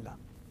Tawalla.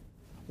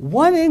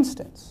 One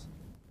instance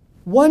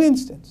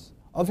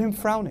of him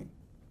frowning.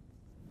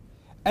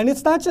 And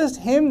it's not just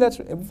him,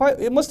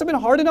 it must have been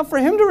hard enough for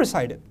him to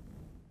recite it.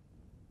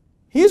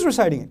 He's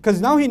reciting it, because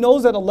now he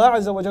knows that Allah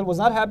Azza wa Jal was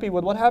not happy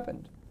with what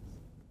happened.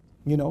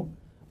 You know?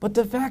 But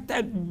the fact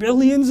that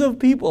billions of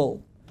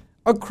people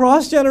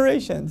across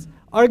generations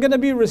are going to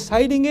be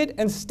reciting it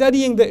and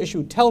studying the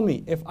issue. Tell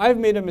me, if I've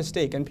made a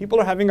mistake and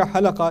people are having a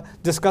halaqah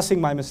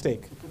discussing my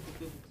mistake,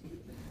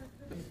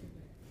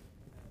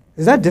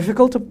 is that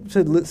difficult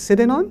to sit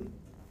in on?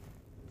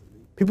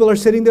 People are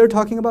sitting there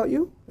talking about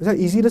you? Is that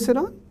easy to sit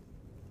on?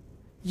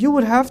 You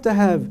would have to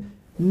have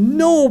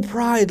no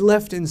pride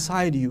left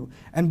inside you.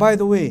 And by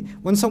the way,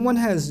 when someone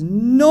has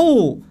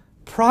no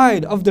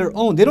pride of their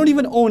own, they don't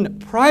even own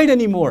pride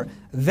anymore,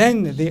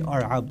 then they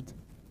are abd.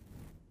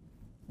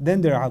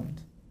 Then they're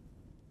abd.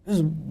 This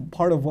is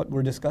part of what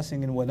we're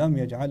discussing in وَلَمْ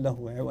يَجْعَلْ لَهُ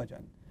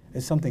عِوَجًا.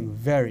 It's something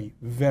very,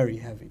 very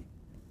heavy.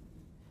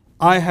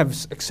 I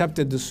have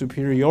accepted the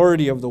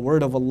superiority of the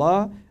word of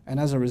Allah,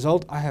 and as a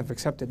result, I have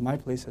accepted my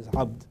place as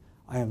abd.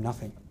 I am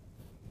nothing.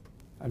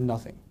 I'm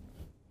nothing.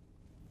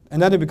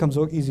 And then it becomes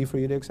so easy for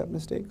you to accept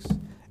mistakes.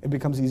 It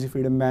becomes easy for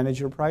you to manage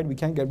your pride. We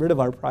can't get rid of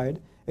our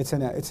pride. It's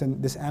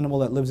in this animal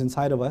that lives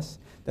inside of us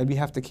that we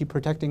have to keep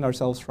protecting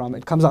ourselves from.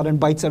 It comes out and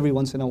bites every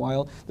once in a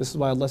while. This is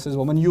why Allah says,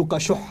 وَمَنْ يُوقَ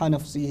شُحَّ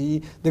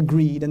نَفْسِهِ, the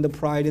greed and the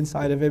pride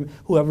inside of him,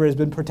 whoever has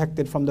been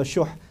protected from the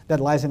shuh that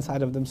lies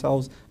inside of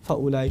themselves,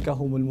 فَأُولَٰئِكَ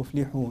هُمُ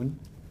الْمُفْلِحُونَ.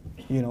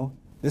 You know,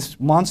 this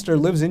monster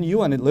lives in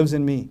you and it lives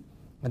in me.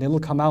 And it'll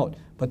come out.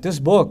 But this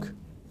book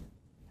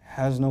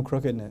has no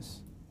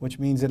crookedness, which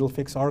means it'll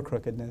fix our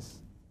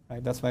crookedness.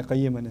 Right? That's why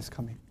Qayyiman is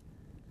coming.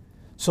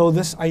 So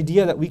this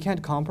idea that we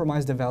can't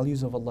compromise the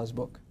values of Allah's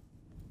book,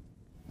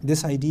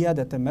 this idea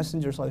that the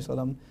Messenger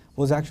ﷺ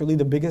was actually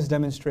the biggest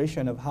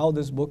demonstration of how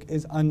this book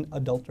is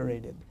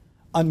unadulterated,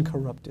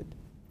 uncorrupted.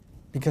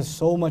 Because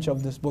so much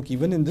of this book,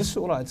 even in this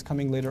surah, it's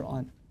coming later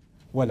on.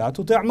 وَلَا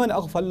تُطِعْ مَنْ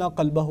أَغْفَلْنَا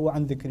قَلْبَهُ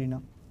عَنْ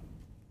ذِكْرِنَا.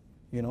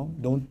 You know,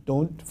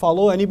 don't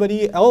follow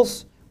anybody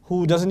else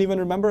who doesn't even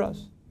remember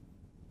us.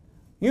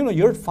 You know,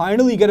 you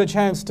finally get a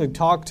chance to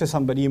talk to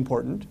somebody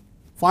important.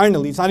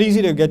 Finally, it's not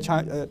easy to get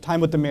time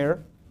with the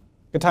mayor,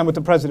 get time with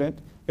the president,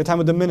 get time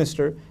with the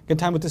minister, get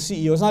time with the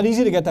CEO. It's not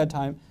easy to get that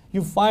time.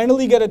 You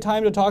finally get a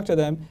time to talk to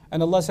them,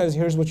 and Allah says,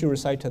 here's what you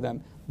recite to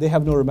them. They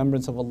have no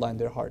remembrance of Allah in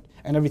their heart,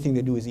 and everything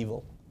they do is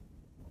evil.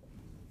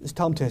 Just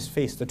tell him to his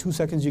face. The 2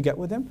 seconds you get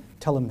with him,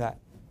 tell him that.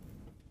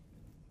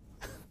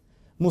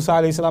 Musa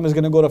alayhi salam is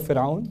going to go to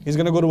Fir'aun. He's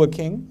going to go to a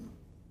king.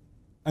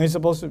 And he's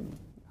supposed to,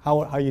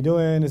 how you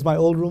doing? Is my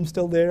old room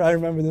still there? I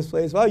remember this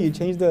place. Wow, you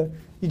changed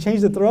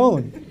the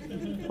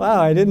throne.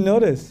 Wow, I didn't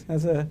notice.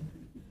 That's a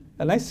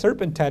nice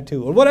serpent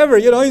tattoo or whatever.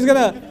 You know,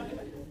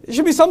 it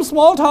should be some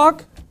small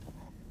talk.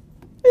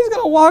 He's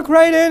going to walk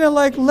right in and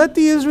let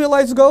the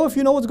Israelites go if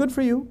you know what's good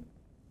for you.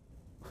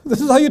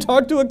 This is how you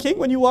talk to a king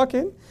when you walk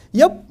in?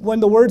 Yep, when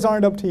the words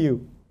aren't up to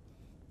you.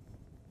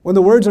 When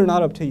the words are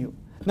not up to you.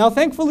 Now,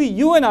 thankfully,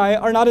 you and I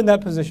are not in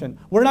that position.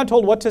 We're not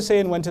told what to say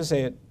and when to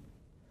say it.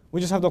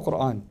 We just have the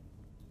Quran.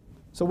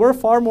 So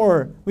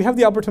we have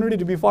the opportunity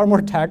to be far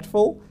more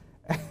tactful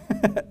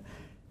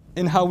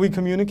in how we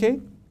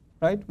communicate,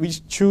 right? We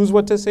choose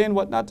what to say and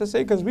what not to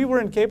say because we were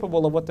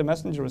incapable of what the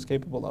Messenger was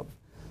capable of,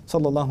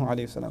 sallallahu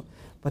alaihi wasallam.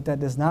 But that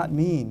does not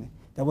mean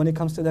that when it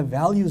comes to the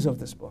values of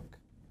this book,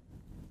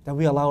 that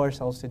we allow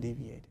ourselves to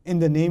deviate in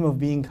the name of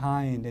being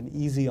kind and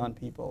easy on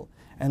people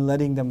and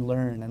letting them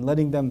learn and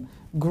letting them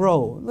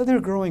grow.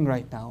 They're growing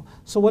right now.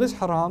 So what is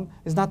haram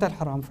is not that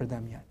haram for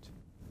them yet.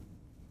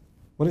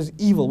 What is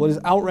evil, what is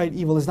outright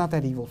evil is not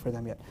that evil for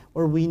them yet.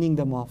 We're weaning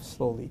them off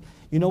slowly.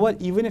 You know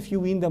what? Even if you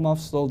wean them off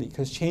slowly,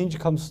 because change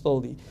comes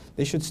slowly,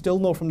 they should still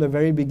know from the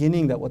very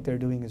beginning that what they're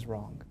doing is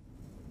wrong.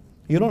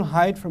 You don't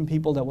hide from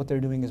people that what they're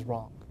doing is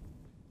wrong.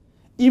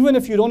 Even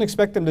if you don't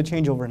expect them to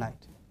change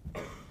overnight.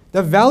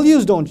 The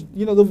values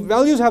the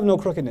values have no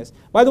crookedness.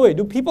 By the way,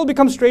 do people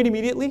become straight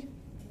immediately?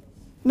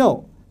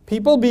 No.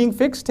 People being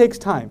fixed takes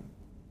time.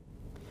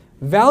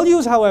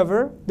 Values,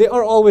 however, they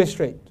are always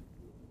straight.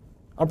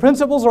 Our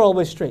principles are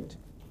always straight.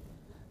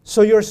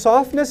 So your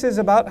softness is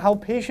about how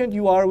patient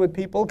you are with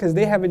people because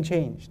they haven't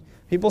changed.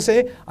 People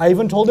say, I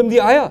even told him the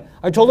ayah,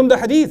 I told him the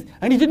hadith,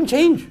 and he didn't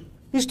change.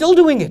 He's still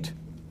doing it.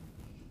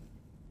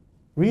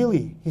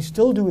 Really? He's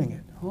still doing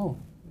it? Oh,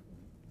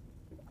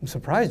 I'm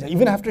surprised.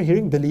 Even after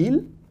hearing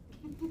daleel?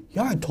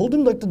 Yeah, I told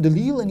him like the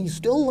daleel and he's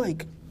still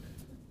like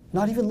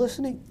not even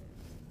listening.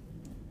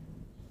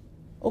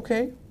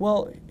 Okay,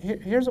 well,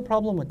 here's a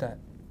problem with that.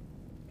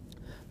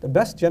 The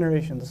best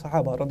generation, the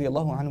Sahaba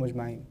radiallahu anhu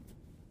ajma'in,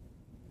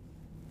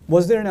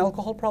 was there an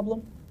alcohol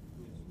problem?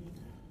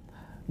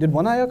 Did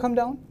one ayah come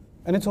down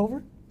and it's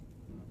over?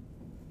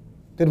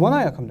 Did one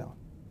ayah come down?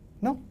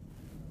 No.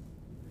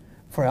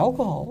 For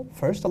alcohol,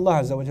 first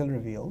Allah Azza wa Jal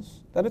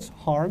reveals that its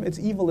harm, its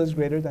evil is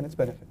greater than its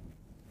benefit.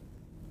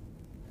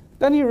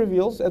 Then He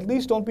reveals, at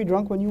least don't be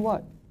drunk when you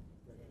what?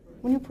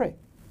 When you pray.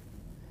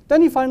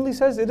 Then He finally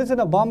says, it is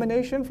an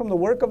abomination from the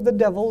work of the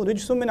devil,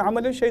 rijsum min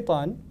amal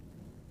shaitan.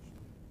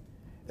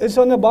 It's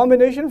an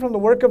abomination from the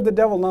work of the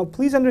devil. Now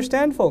please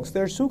understand folks,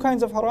 there's two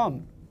kinds of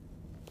haram.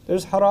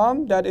 There's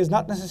haram that is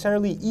not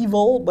necessarily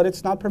evil, but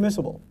it's not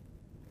permissible.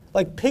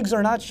 Like pigs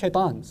are not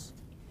shaitans.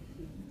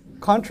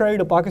 Contrary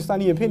to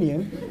Pakistani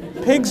opinion,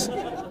 pigs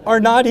are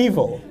not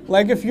evil.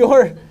 Like if you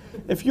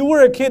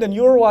were a kid and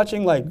you were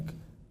watching like,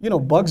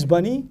 Bugs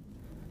Bunny,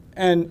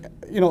 and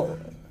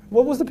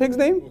what was the pig's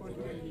name?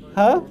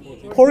 Huh?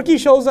 Porky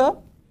shows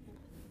up.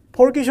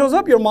 Porky shows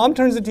up, your mom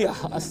turns into you.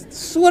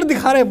 Suwar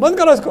dikha rahe, band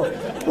karo usko.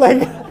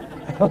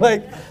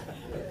 Like,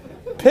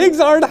 pigs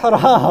aren't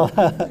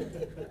haram.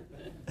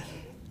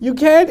 You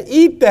can't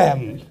eat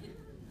them.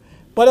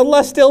 But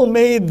Allah still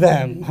made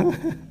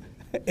them.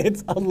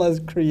 It's Allah's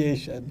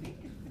creation.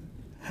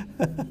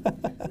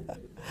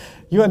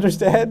 You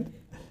understand?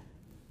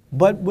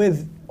 But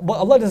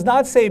Allah does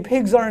not say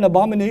pigs are an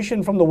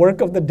abomination from the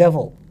work of the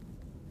devil.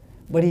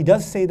 But He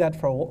does say that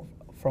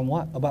from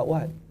what? About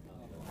what?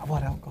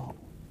 About alcohol.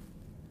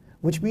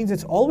 Which means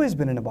it's always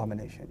been an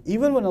abomination.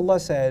 Even when Allah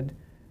said,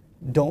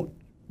 don't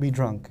be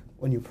drunk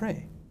when you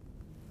pray.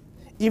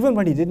 Even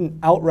when He didn't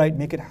outright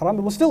make it haram,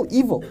 it was still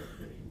evil.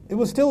 It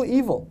was still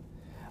evil.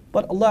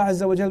 But Allah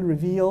Azza wa Jal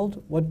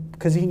revealed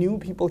because He knew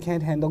people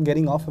can't handle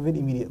getting off of it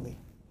immediately.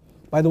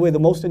 By the way, the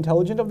most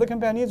intelligent of the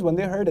companions, when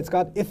they heard it's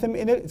got ithm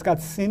in it, it's got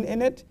sin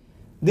in it,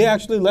 they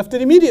actually left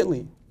it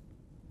immediately.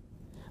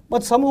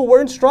 But some who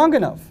weren't strong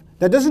enough,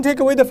 that doesn't take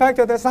away the fact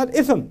that that's not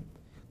ithm.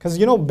 Because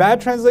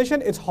bad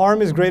translation, its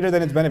harm is greater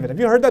than its benefit. Have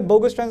you heard that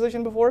bogus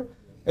translation before?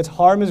 Its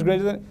harm is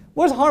greater than...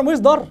 Where's harm? Where's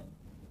dar?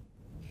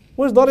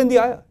 Where's dar in the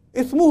ayah?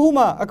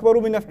 Ithmuhuma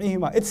akbaru min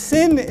naf'ihima. Its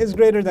sin is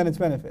greater than its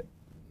benefit.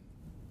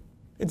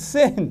 It's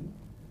sin.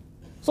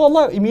 So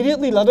Allah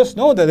immediately let us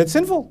know that it's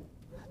sinful.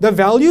 The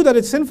value that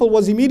it's sinful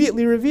was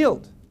immediately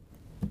revealed.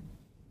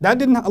 Allah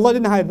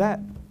didn't hide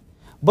that.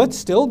 But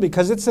still,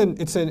 because it's an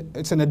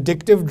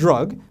addictive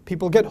drug,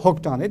 people get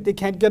hooked on it, they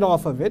can't get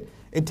off of it,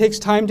 it takes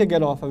time to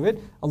get off of it,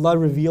 Allah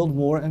revealed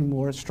more and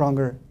more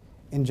stronger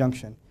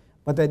injunction.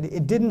 But that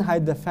it didn't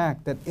hide the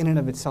fact that in and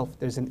of itself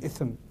there's an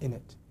ithm in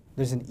it,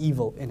 there's an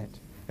evil in it,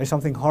 there's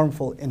something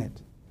harmful in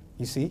it.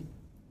 You see?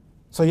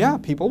 So yeah,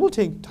 people will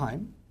take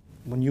time.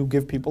 When you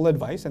give people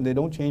advice and they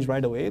don't change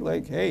right away,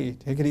 like, hey,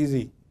 take it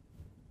easy.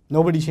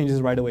 Nobody changes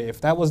right away.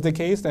 If that was the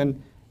case,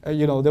 then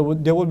there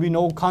would be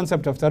no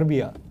concept of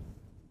tarbiyah.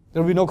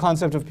 There would be no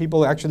concept of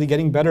people actually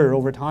getting better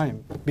over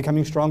time,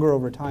 becoming stronger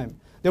over time.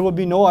 There would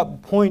be no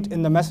point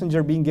in the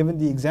messenger being given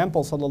the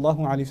example, sallallahu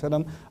alaihi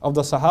wasallam, of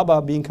the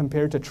Sahaba being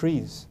compared to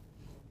trees.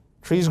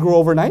 Trees grow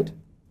overnight?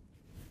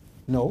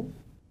 No.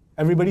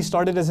 Everybody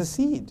started as a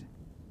seed.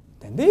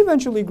 Then they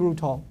eventually grew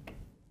tall.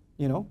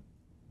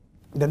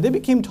 Then they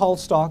became tall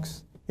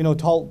stalks.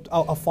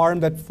 A farm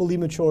that fully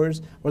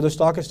matures, where the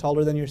stalk is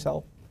taller than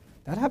yourself.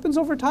 That happens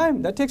over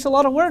time. That takes a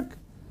lot of work.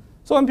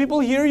 So when people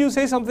hear you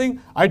say something,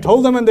 I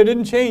told them and they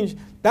didn't change,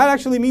 that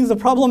actually means the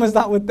problem is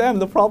not with them,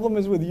 the problem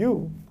is with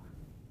you.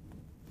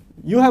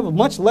 You have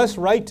much less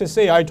right to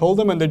say, I told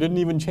them and they didn't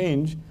even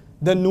change,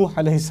 than Nuh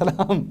alayhi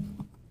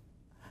salam.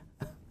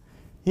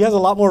 He has a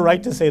lot more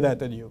right to say that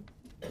than you.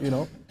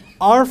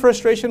 Our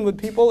frustration with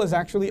people is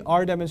actually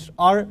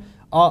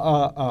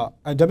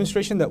a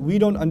demonstration that we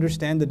don't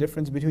understand the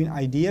difference between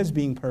ideas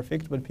being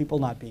perfect but people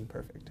not being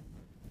perfect.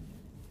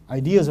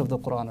 Ideas of the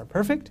Quran are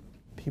perfect,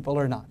 people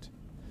are not.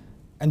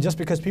 And just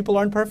because people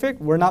aren't perfect,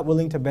 we're not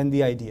willing to bend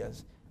the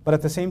ideas. But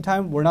at the same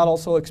time, we're not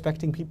also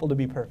expecting people to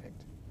be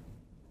perfect.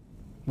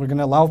 We're going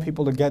to allow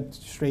people to get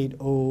straight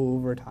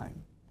over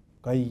time.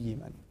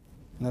 Qayyiman.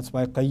 And that's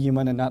why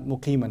qayyiman and not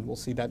muqiman. We'll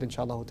see that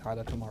inshallah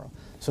ta'ala tomorrow.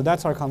 So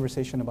that's our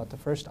conversation about the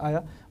first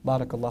ayah.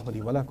 Barakallahu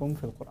li wa lakum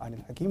fil Qur'an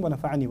al-Hakim wa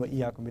nafa'ani wa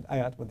iyyakum bil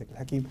ayat wa dhikr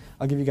al-Hakim.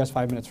 I'll give you guys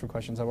 5 minutes for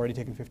questions. I've already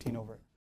taken 15 over.